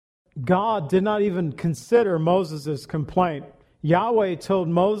God did not even consider Moses' complaint. Yahweh told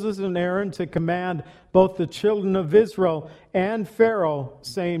Moses and Aaron to command both the children of Israel and Pharaoh,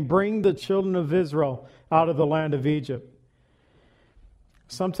 saying, "Bring the children of Israel out of the land of Egypt."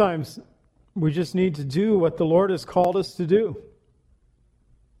 Sometimes we just need to do what the Lord has called us to do.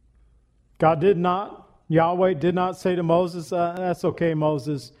 Yahweh did not say to Moses, "That's okay,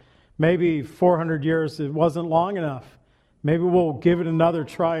 Moses. Maybe 400 years, it wasn't long enough. Maybe we'll give it another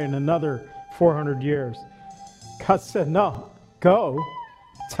try in another 400 years." God said, "No, go,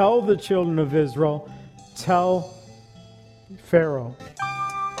 tell the children of Israel, tell Pharaoh."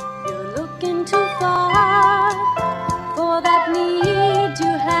 You're looking too far for that need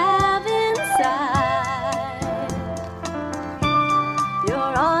you have inside.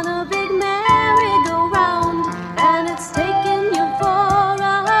 You're on a big merry-go-round and it's taking you for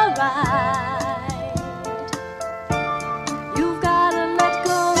a ride. You've got to let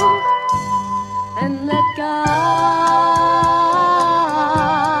go and let God.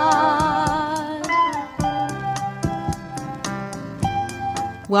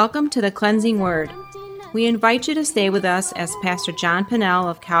 Welcome to the Cleansing Word. We invite you to stay with us as Pastor John Pennell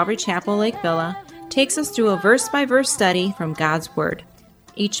of Calvary Chapel, Lake Villa, takes us through a verse-by-verse study from God's Word.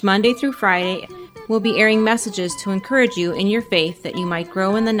 Each Monday through Friday, we'll be airing messages to encourage you in your faith that you might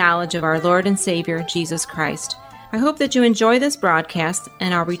grow in the knowledge of our Lord and Savior, Jesus Christ. I hope that you enjoy this broadcast,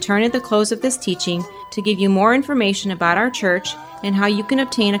 and I'll return at the close of this teaching to give you more information about our church and how you can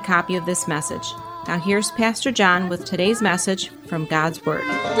obtain a copy of this message. Now here's Pastor John with today's message from God's Word. Do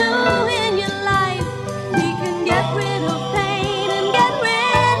in your life, we can get rid of pain and get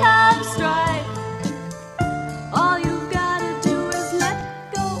rid of strife. All you've got to do is let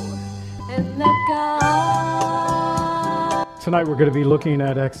go and let God. Tonight we're going to be looking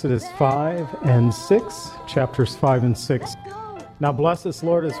at Exodus 5 and 6, chapters 5 and 6. Now bless us,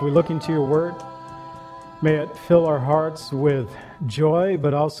 Lord, as we look into your word. May it fill our hearts with joy,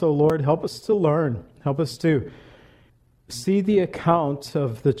 but also, Lord, help us to learn. Help us to see the account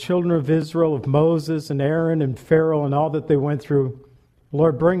of the children of Israel, of Moses and Aaron and Pharaoh and all that they went through.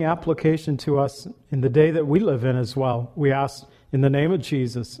 Lord, bring application to us in the day that we live in as well. We ask in the name of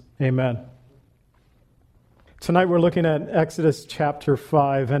Jesus. Amen. Tonight we're looking at Exodus chapter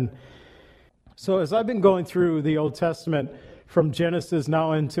 5. And so as I've been going through the Old Testament from Genesis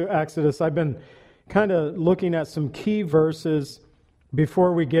now into Exodus, I've been kind of looking at some key verses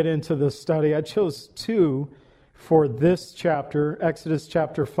before we get into the study. I chose two for this chapter, Exodus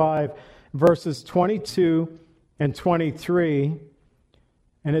chapter 5, verses 22 and 23.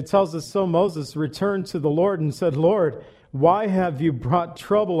 And it tells us, "So Moses returned to the Lord and said, 'Lord, why have you brought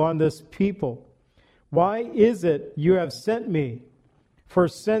trouble on this people? Why is it you have sent me? For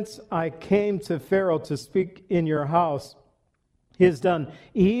since I came to Pharaoh to speak in your house, he has done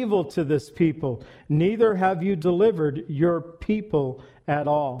evil to this people. Neither have you delivered your people at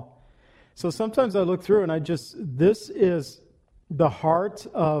all.'" So sometimes I look through and this is the heart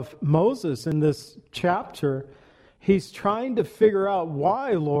of Moses in this chapter. He's trying to figure out,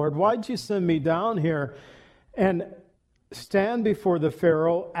 why, Lord? Why'd you send me down here? And stand before the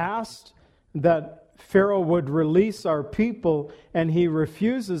Pharaoh, asked that Pharaoh would release our people, and he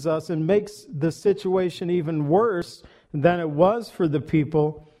refuses us and makes the situation even worse than it was for the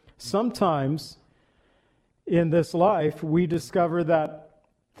people. Sometimes in this life, we discover that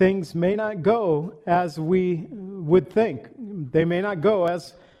things may not go as we would think. They may not go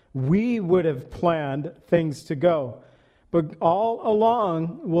as we would have planned things to go. But all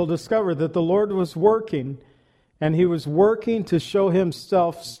along, we'll discover that the Lord was working, and he was working to show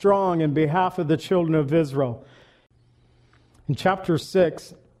himself strong in behalf of the children of Israel. In chapter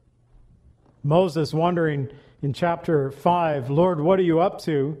 6, Moses wondering in chapter 5, "Lord, what are you up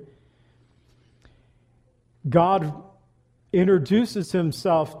to?" God introduces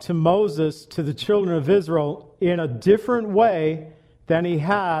himself to Moses, to the children of Israel, in a different way than he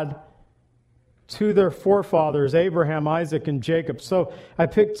had to their forefathers, Abraham, Isaac, and Jacob. So I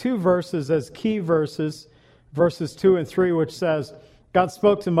picked two verses as key verses, verses 2 and 3, which says, God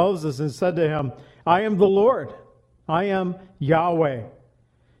spoke to Moses and said to him, "I am the Lord, I am Yahweh.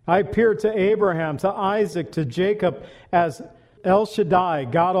 I appeared to Abraham, to Isaac, to Jacob as El Shaddai,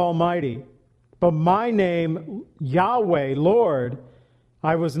 God Almighty. But my name, Yahweh, Lord,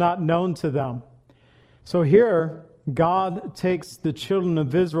 I was not known to them." So here, God takes the children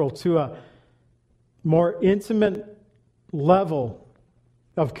of Israel to a more intimate level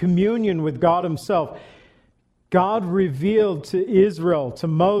of communion with God himself. God revealed to Israel, to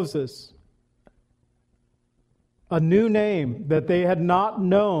Moses, a new name that they had not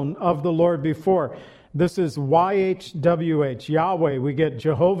known of the Lord before. This is YHWH, Yahweh. We get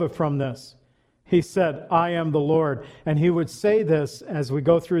Jehovah from this. He said, I am the Lord. And he would say this as we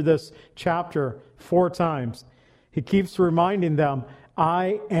go through this chapter 4 times. He keeps reminding them,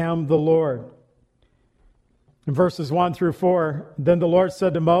 I am the Lord. In verses 1 through 4, then the Lord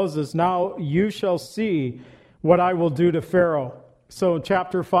said to Moses, now you shall see what I will do to Pharaoh. So in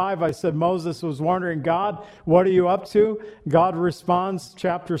chapter 5, I said Moses was wondering, God, what are you up to? God responds,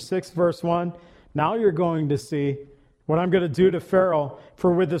 chapter 6, verse 1, now you're going to see what I'm going to do to Pharaoh.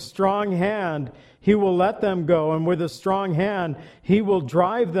 For with a strong hand he will let them go, and with a strong hand he will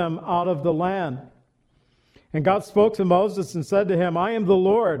drive them out of the land. And God spoke to Moses and said to him, I am the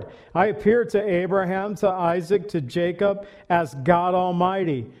Lord. I appeared to Abraham, to Isaac, to Jacob as God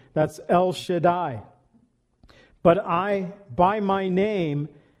Almighty. That's El Shaddai. But I, by my name,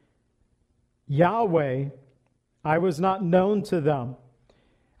 Yahweh, I was not known to them.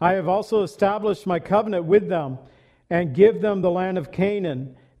 I have also established my covenant with them and give them the land of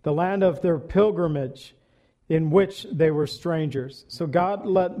Canaan, the land of their pilgrimage, in which they were strangers. So God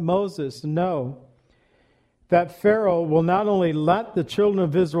let Moses know that Pharaoh will not only let the children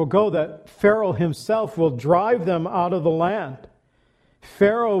of Israel go, that Pharaoh himself will drive them out of the land.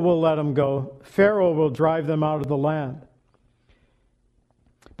 Pharaoh will let them go. Pharaoh will drive them out of the land.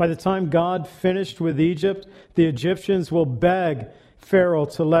 By the time God finished with Egypt, the Egyptians will beg Pharaoh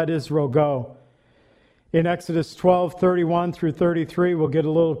to let Israel go. In Exodus 12:31 through 33, we'll get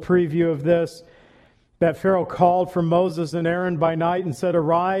a little preview of this, that Pharaoh called for Moses and Aaron by night and said,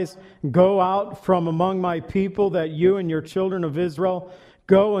 arise, go out from among my people, that you and your children of Israel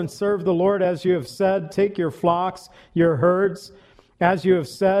go and serve the Lord as you have said. Take your flocks, your herds, as you have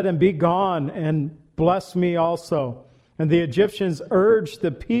said, and be gone, and bless me also. And the Egyptians urged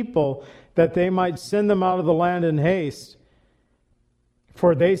the people that they might send them out of the land in haste,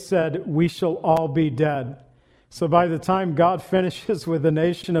 for they said, we shall all be dead. So by the time God finishes with the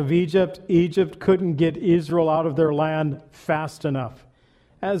nation of Egypt, Egypt couldn't get Israel out of their land fast enough,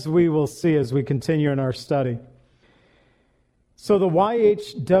 as we will see as we continue in our study. So the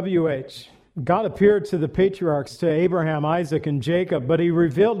YHWH, God appeared to the patriarchs, to Abraham, Isaac, and Jacob, but he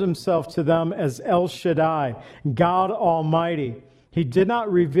revealed himself to them as El Shaddai, God Almighty. He did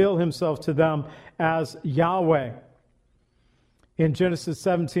not reveal himself to them as Yahweh. In Genesis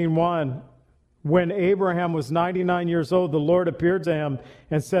 17:1, when Abraham was 99 years old, the Lord appeared to him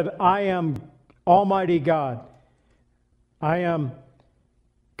and said, I am Almighty God. I am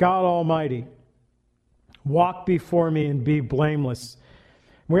God Almighty. Walk before me and be blameless.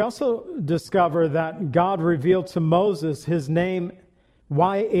 We also discover that God revealed to Moses his name,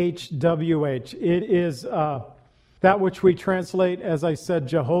 YHWH. It is that which we translate, as I said,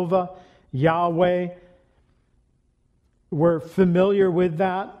 Jehovah, Yahweh. We're familiar with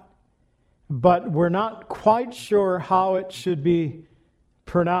that, but we're not quite sure how it should be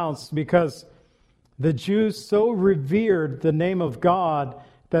pronounced, because the Jews so revered the name of God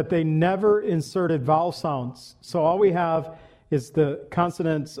that they never inserted vowel sounds. So all we have is the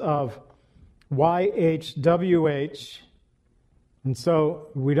consonants of YHWH, and so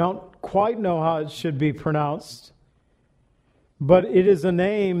we don't quite know how it should be pronounced, but it is a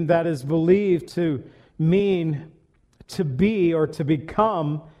name that is believed to mean to be or to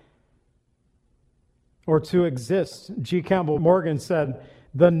become or to exist. G. Campbell Morgan said,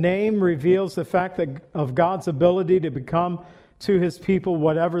 the name reveals the fact of God's ability to become to his people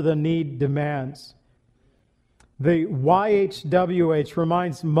whatever the need demands. The YHWH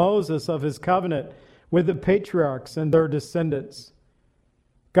reminds Moses of his covenant with the patriarchs and their descendants.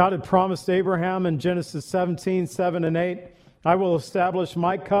 God had promised Abraham in Genesis 17:7 and 8, I will establish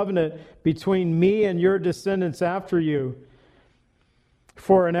my covenant between me and your descendants after you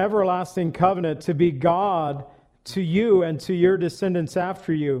for an everlasting covenant, to be God to you and to your descendants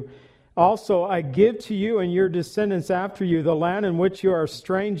after you. Also, I give to you and your descendants after you the land in which you are a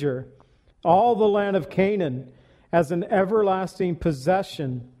stranger, all the land of Canaan, as an everlasting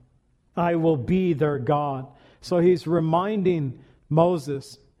possession. I will be their God. So he's reminding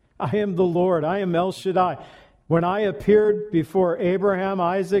Moses, I am the Lord, I am El Shaddai. When I appeared before Abraham,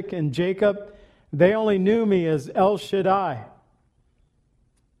 Isaac, and Jacob, they only knew me as El Shaddai.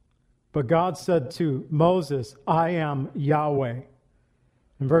 But God said to Moses, I am Yahweh.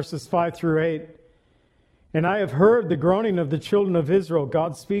 In verses 5 through 8, and I have heard the groaning of the children of Israel,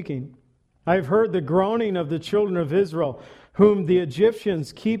 God speaking. I have heard the groaning of the children of Israel, whom the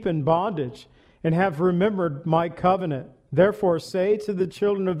Egyptians keep in bondage, and have remembered my covenant. Therefore say to the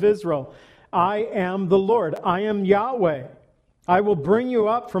children of Israel, I am the Lord, I am Yahweh. I will bring you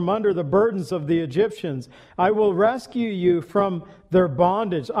up from under the burdens of the Egyptians. I will rescue you from their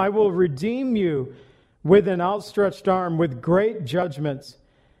bondage. I will redeem you with an outstretched arm, with great judgments.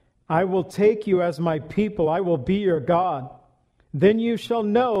 I will take you as my people. I will be your God. Then you shall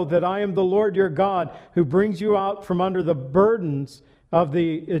know that I am the Lord your God, who brings you out from under the burdens of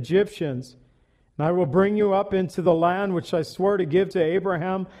the Egyptians. And I will bring you up into the land which I swore to give to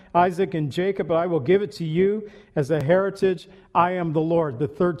Abraham, Isaac, and Jacob, but I will give it to you as a heritage. I am the Lord. The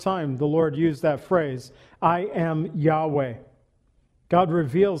third time the Lord used that phrase. I am Yahweh. God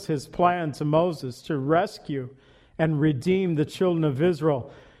reveals his plan to Moses to rescue and redeem the children of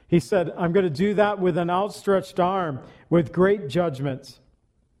Israel. He said, I'm going to do that with an outstretched arm, with great judgments.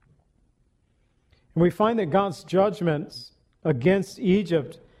 And we find that God's judgments against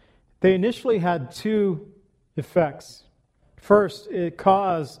Egypt, they initially had two effects. First, it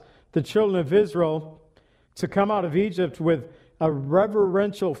caused the children of Israel to come out of Egypt with a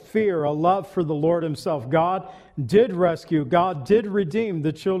reverential fear, a love for the Lord himself. God did rescue, God did redeem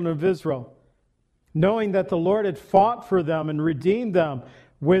the children of Israel, knowing that the Lord had fought for them and redeemed them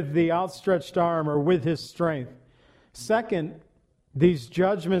with the outstretched arm or with his strength. Second, these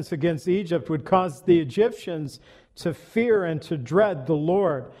judgments against Egypt would cause the Egyptians to fear and to dread the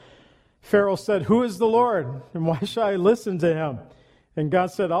Lord. Pharaoh said, "Who is the Lord? And why shall I listen to him?" And God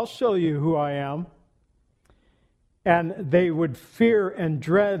said, "I'll show you who I am." And they would fear and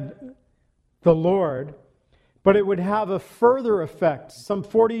dread the Lord. But it would have a further effect. Some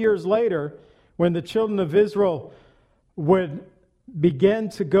 40 years later, when the children of Israel would begin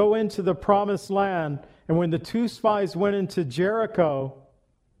to go into the promised land, and when the two spies went into Jericho,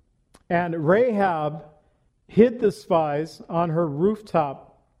 and Rahab hid the spies on her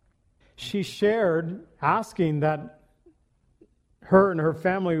rooftop, she shared, asking that her and her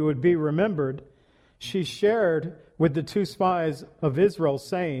family would be remembered. She shared with the two spies of Israel,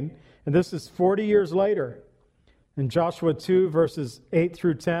 saying, and this is 40 years later, in Joshua 2, verses 8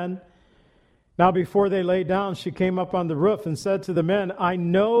 through 10, "Now before they lay down, she came up on the roof and said to the men, I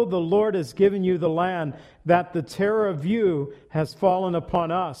know the Lord has given you the land, that the terror of you has fallen upon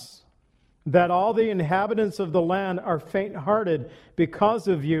us, that all the inhabitants of the land are faint-hearted because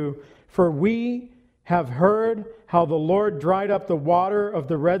of you, for we have heard how the Lord dried up the water of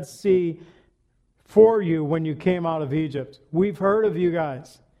the Red Sea for you when you came out of Egypt." We've heard of you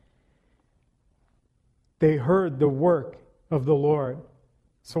guys. They heard the work of the Lord.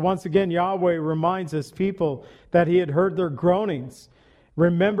 So once again, Yahweh reminds his people that he had heard their groanings,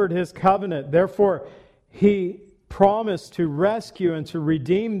 remembered his covenant. Therefore, he promised to rescue and to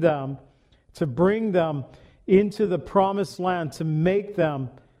redeem them, to bring them into the promised land, to make them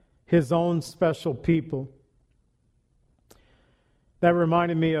his own special people. That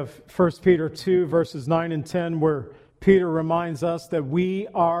reminded me of 1 Peter 2, verses 9 and 10, where Peter reminds us that we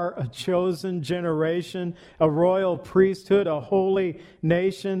are a chosen generation, a royal priesthood, a holy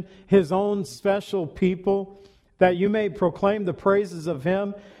nation, his own special people, that you may proclaim the praises of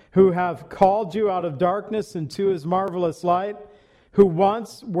him who have called you out of darkness into his marvelous light, who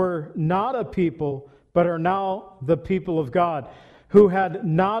once were not a people, but are now the people of God, who had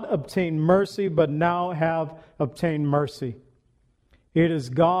not obtained mercy, but now have obtained mercy. It is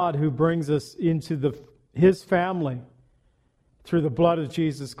God who brings us into his family through the blood of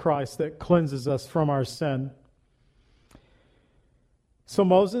Jesus Christ that cleanses us from our sin. So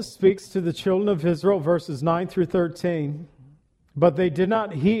Moses speaks to the children of Israel, verses 9 through 13, but they did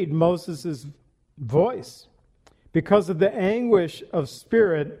not heed Moses' voice because of the anguish of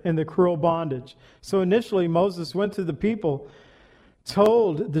spirit and the cruel bondage. So initially Moses went to the people,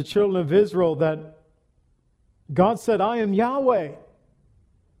 told the children of Israel that God said, "I am Yahweh."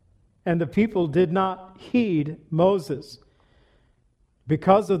 And the people did not heed Moses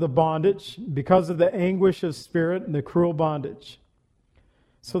because of the bondage, because of the anguish of spirit and the cruel bondage.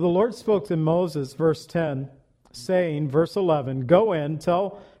 So the Lord spoke to Moses, verse 10, saying, verse 11, "Go in,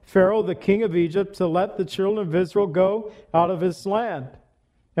 tell Pharaoh the king of Egypt to let the children of Israel go out of his land."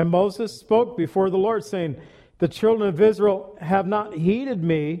 And Moses spoke before the Lord, saying, "The children of Israel have not heeded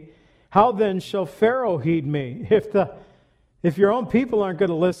me. How then shall Pharaoh heed me?" If your own people aren't going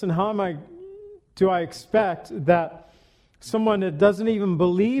to listen, do I expect that someone that doesn't even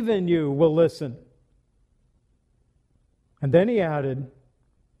believe in you will listen? And then he added,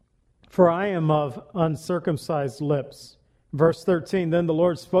 "For I am of uncircumcised lips." Verse 13, "Then the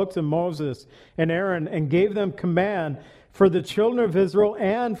Lord spoke to Moses and Aaron and gave them command for the children of Israel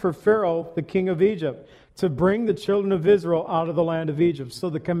and for Pharaoh, the king of Egypt, to bring the children of Israel out of the land of Egypt." So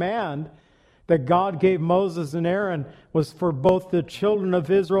the command that God gave Moses and Aaron was for both the children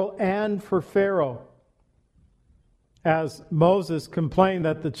of Israel and for Pharaoh. As Moses complained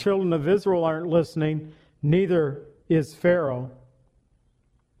that the children of Israel aren't listening, neither is Pharaoh.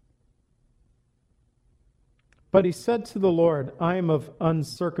 But he said to the Lord, I am of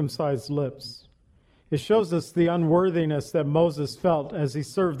uncircumcised lips. It shows us the unworthiness that Moses felt as he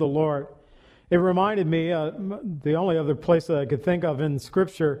served the Lord. It reminded me, the only other place that I could think of in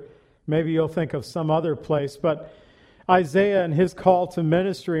Scripture, maybe you'll think of some other place, but Isaiah and his call to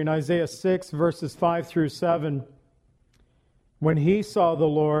ministry in Isaiah 6, verses 5 through 7. When he saw the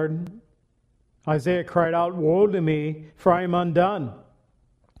Lord, Isaiah cried out, Woe to me, for I am undone,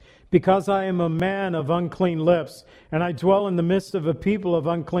 because I am a man of unclean lips, and I dwell in the midst of a people of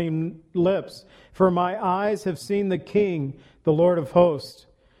unclean lips. For my eyes have seen the King, the Lord of hosts.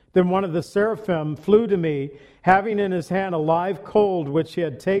 Then one of the seraphim flew to me, having in his hand a live coal which he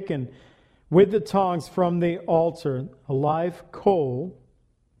had taken with the tongs from the altar. A live coal,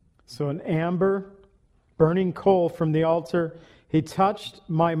 so an amber, burning coal from the altar. He touched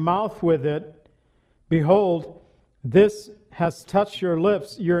my mouth with it. Behold, this has touched your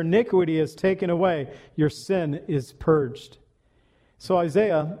lips. Your iniquity is taken away. Your sin is purged. So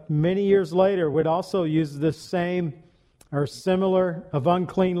Isaiah, many years later, would also use this same or similar of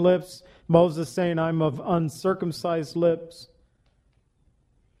unclean lips. Moses saying, I'm of uncircumcised lips.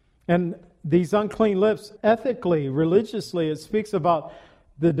 And these unclean lips, ethically, religiously, it speaks about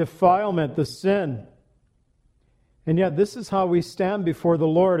the defilement, the sin. And yet this is how we stand before the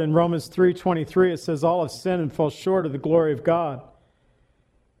Lord. In Romans 3:23, it says, all have sinned and fall short of the glory of God.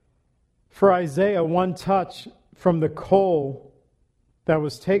 For Isaiah, one touch from the coal that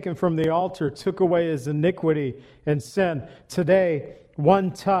was taken from the altar took away his iniquity and sin. Today,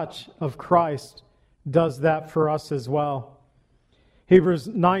 one touch of Christ does that for us as well. Hebrews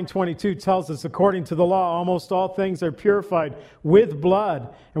 9:22 tells us, according to the law, almost all things are purified with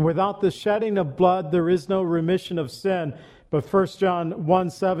blood, and without the shedding of blood, there is no remission of sin. But 1 John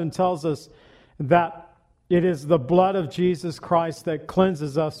 1:7 tells us that it is the blood of Jesus Christ that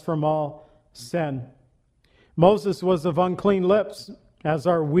cleanses us from all sin. Moses was of unclean lips, as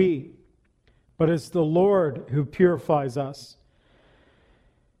are we, but it's the Lord who purifies us.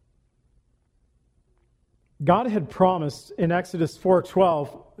 God had promised in Exodus 4:12,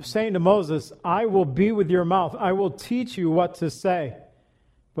 saying to Moses, I will be with your mouth. I will teach you what to say.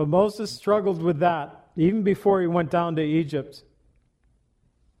 But Moses struggled with that even before he went down to Egypt.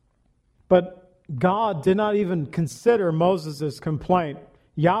 But God did not even consider Moses' complaint.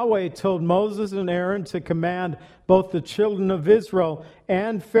 Yahweh told Moses and Aaron to command both the children of Israel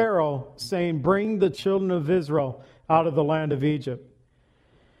and Pharaoh, saying, bring the children of Israel out of the land of Egypt.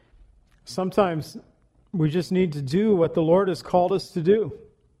 Sometimes we just need to do what the Lord has called us to do.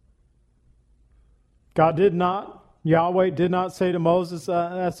 Yahweh did not say to Moses,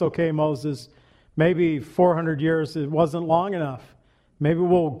 that's okay, Moses. Maybe 400 years, it wasn't long enough. Maybe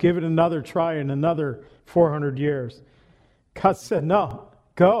we'll give it another try in another 400 years. God said, no,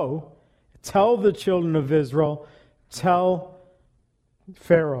 go, tell the children of Israel, tell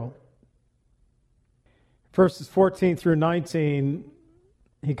Pharaoh. Verses 14 through 19,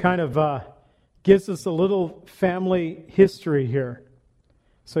 he kind of gives us a little family history here.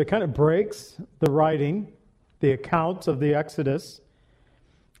 So he kind of breaks the writing, the account of the Exodus,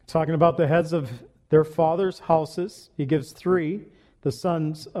 talking about the heads of their fathers' houses. He gives three, the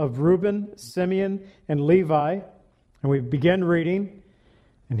sons of Reuben, Simeon, and Levi. And we begin reading,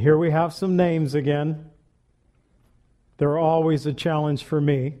 and here we have some names again. They're always a challenge for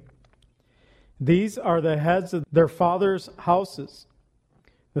me. These are the heads of their fathers' houses.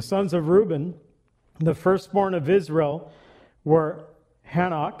 The sons of Reuben, the firstborn of Israel, were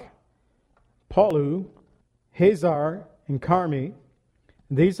Hanok, Palu, Hazar, and Carmi.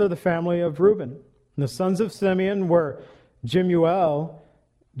 These are the family of Reuben. And the sons of Simeon were Jemuel,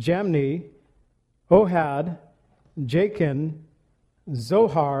 Jamni, Ohad, Jachin,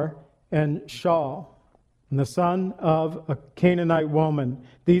 Zohar, and Shaul. And the son of a Canaanite woman.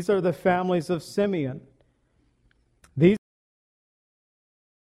 These are the families of Simeon.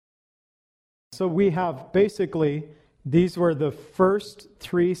 So we have basically, these were the first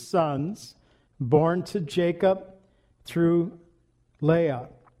three sons born to Jacob through Leah,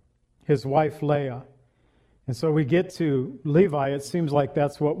 his wife Leah. And so we get to Levi. It seems like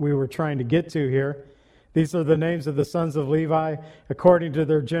that's what we were trying to get to here. These are the names of the sons of Levi according to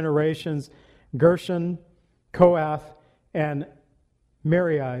their generations: Gershon, Kohath, and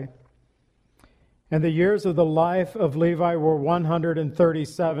Merari. And the years of the life of Levi were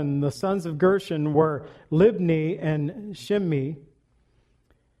 137. The sons of Gershon were Libni and Shimei,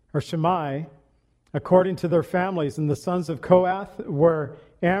 according to their families. And the sons of Kohath were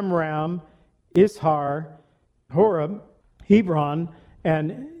Amram, Ishar, Horeb, Hebron,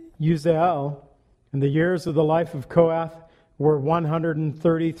 and Uziel. And the years of the life of Kohath were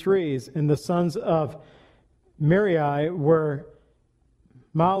 133. And the sons of Merari were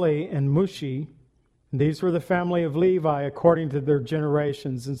Mali and Mushi. These were the family of Levi according to their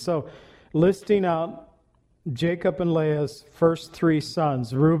generations. And so listing out Jacob and Leah's first three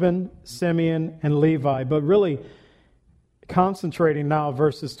sons, Reuben, Simeon, and Levi, but really concentrating now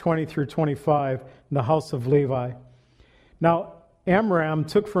verses 20 through 25 in the house of Levi. Now, Amram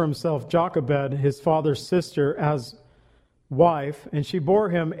took for himself Jochebed, his father's sister, as wife, and she bore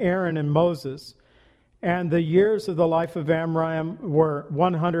him Aaron and Moses. And the years of the life of Amram were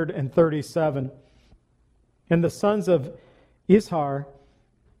 137. And the sons of Izhar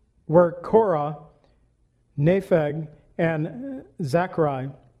were Korah, Nepheg, and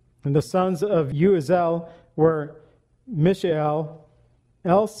Zachari. And the sons of Uziel were Mishael,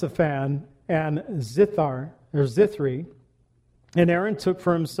 Elsaphan, and Zithri. And Aaron took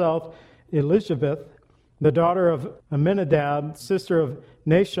for himself Elizabeth, the daughter of Amminadab, sister of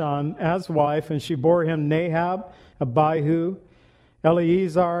Nahshon, as wife, and she bore him Nahab, Abihu,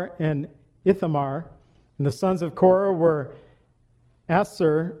 Eleazar, and Ithamar. And the sons of Korah were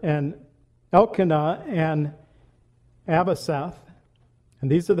Asher and Elkanah and Abisath. And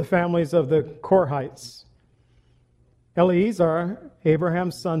these are the families of the Korhites. Eleazar,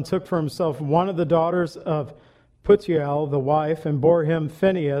 Abraham's son, took for himself one of the daughters of Putiel, the wife, and bore him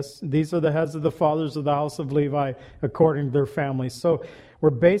Phinehas. These are the heads of the fathers of the house of Levi according to their families. So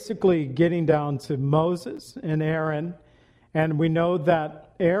we're basically getting down to Moses and Aaron, and we know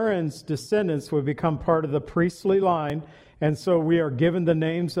that Aaron's descendants would become part of the priestly line, and so we are given the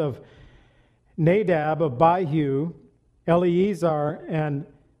names of Nadab, Abihu, Eleazar, and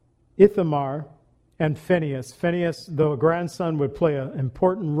Ithamar, and Phinehas. Phinehas, though a grandson, would play an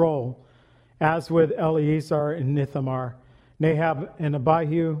important role, as with Eleazar and Ithamar. Nahab and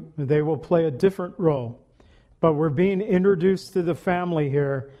Abihu, they will play a different role. But we're being introduced to the family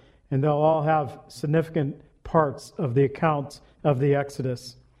here, and they'll all have significant parts of the account of the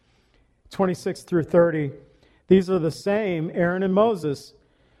Exodus. 26 through 30, these are the same Aaron and Moses,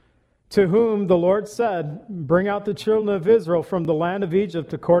 to whom the Lord said, "Bring out the children of Israel from the land of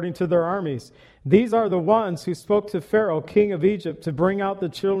Egypt according to their armies." These are the ones who spoke to Pharaoh, king of Egypt, to bring out the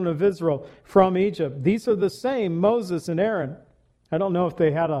children of Israel from Egypt. These are the same Moses and Aaron. I don't know if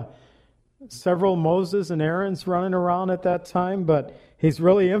they had several Moses and Aarons running around at that time, but he's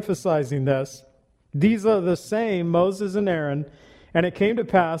really emphasizing this. These are the same Moses and Aaron. And it came to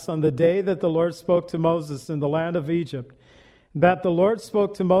pass on the day that the Lord spoke to Moses in the land of Egypt, that the Lord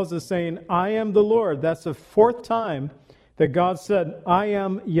spoke to Moses saying, "I am the Lord." That's the fourth time that God said, "I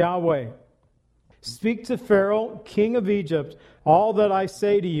am Yahweh. Speak to Pharaoh, king of Egypt, all that I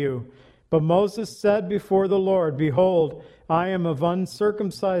say to you." But Moses said before the Lord, "Behold, I am of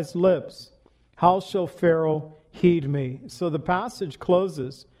uncircumcised lips. How shall Pharaoh heed me?" So the passage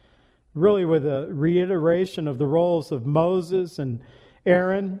closes really with a reiteration of the roles of Moses and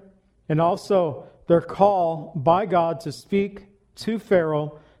Aaron, and also their call by God to speak to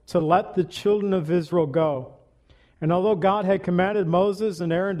Pharaoh to let the children of Israel go. And although God had commanded Moses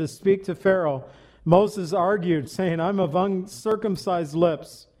and Aaron to speak to Pharaoh, Moses argued, saying, "I'm of uncircumcised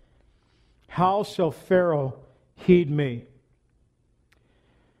lips. How shall Pharaoh heed me?"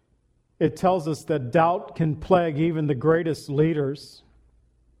 It tells us that doubt can plague even the greatest leaders.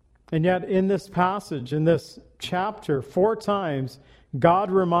 And yet in this passage, in this chapter, 4 times,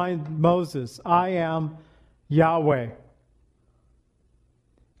 God reminds Moses, "I am Yahweh.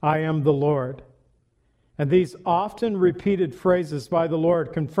 I am the Lord." And these often repeated phrases by the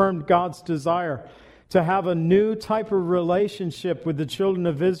Lord confirmed God's desire to have a new type of relationship with the children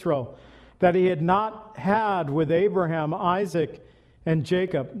of Israel that he had not had with Abraham, Isaac, and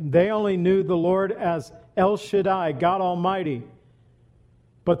Jacob. They only knew the Lord as El Shaddai, God Almighty.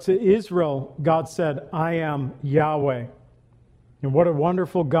 But to Israel, God said, "I am Yahweh." And what a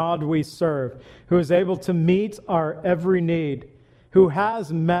wonderful God we serve, who is able to meet our every need, who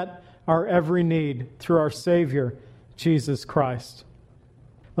has met our every need through our Savior, Jesus Christ.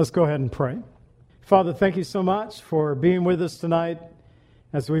 Let's go ahead and pray. Father, thank you so much for being with us tonight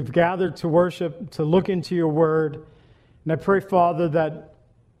as we've gathered to worship, to look into your word. And I pray, Father, that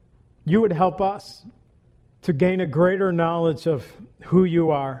you would help us to gain a greater knowledge of who you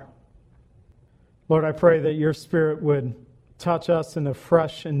are. Lord, I pray that your Spirit would touch us in a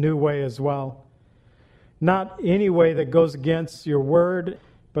fresh and new way as well. Not any way that goes against your word,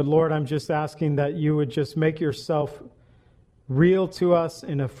 but Lord, I'm just asking that you would just make yourself real to us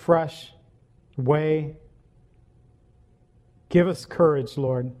in a fresh way. Give us courage,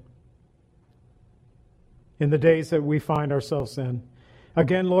 Lord, in the days that we find ourselves in.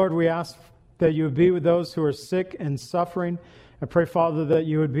 Again, Lord, we ask that you would be with those who are sick and suffering. I pray, Father, that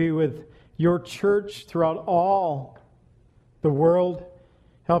you would be with your church throughout all the world.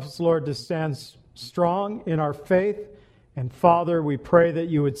 Help us, Lord, to stand strong in our faith. And Father, we pray that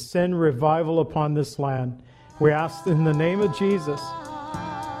you would send revival upon this land. We ask in the name of Jesus.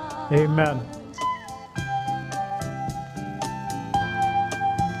 Amen.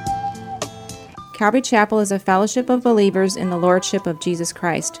 Calvary Chapel is a fellowship of believers in the Lordship of Jesus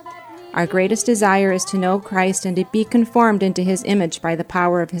Christ. Our greatest desire is to know Christ and to be conformed into His image by the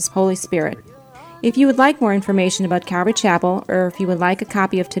power of His Holy Spirit. If you would like more information about Calvary Chapel, or if you would like a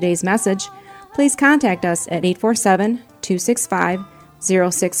copy of today's message, please contact us at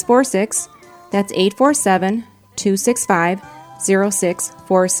 847-265-0646. That's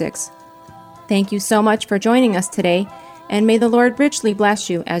 847-265-0646. Thank you so much for joining us today, and may the Lord richly bless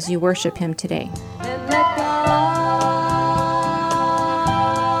you as you worship Him today. And let God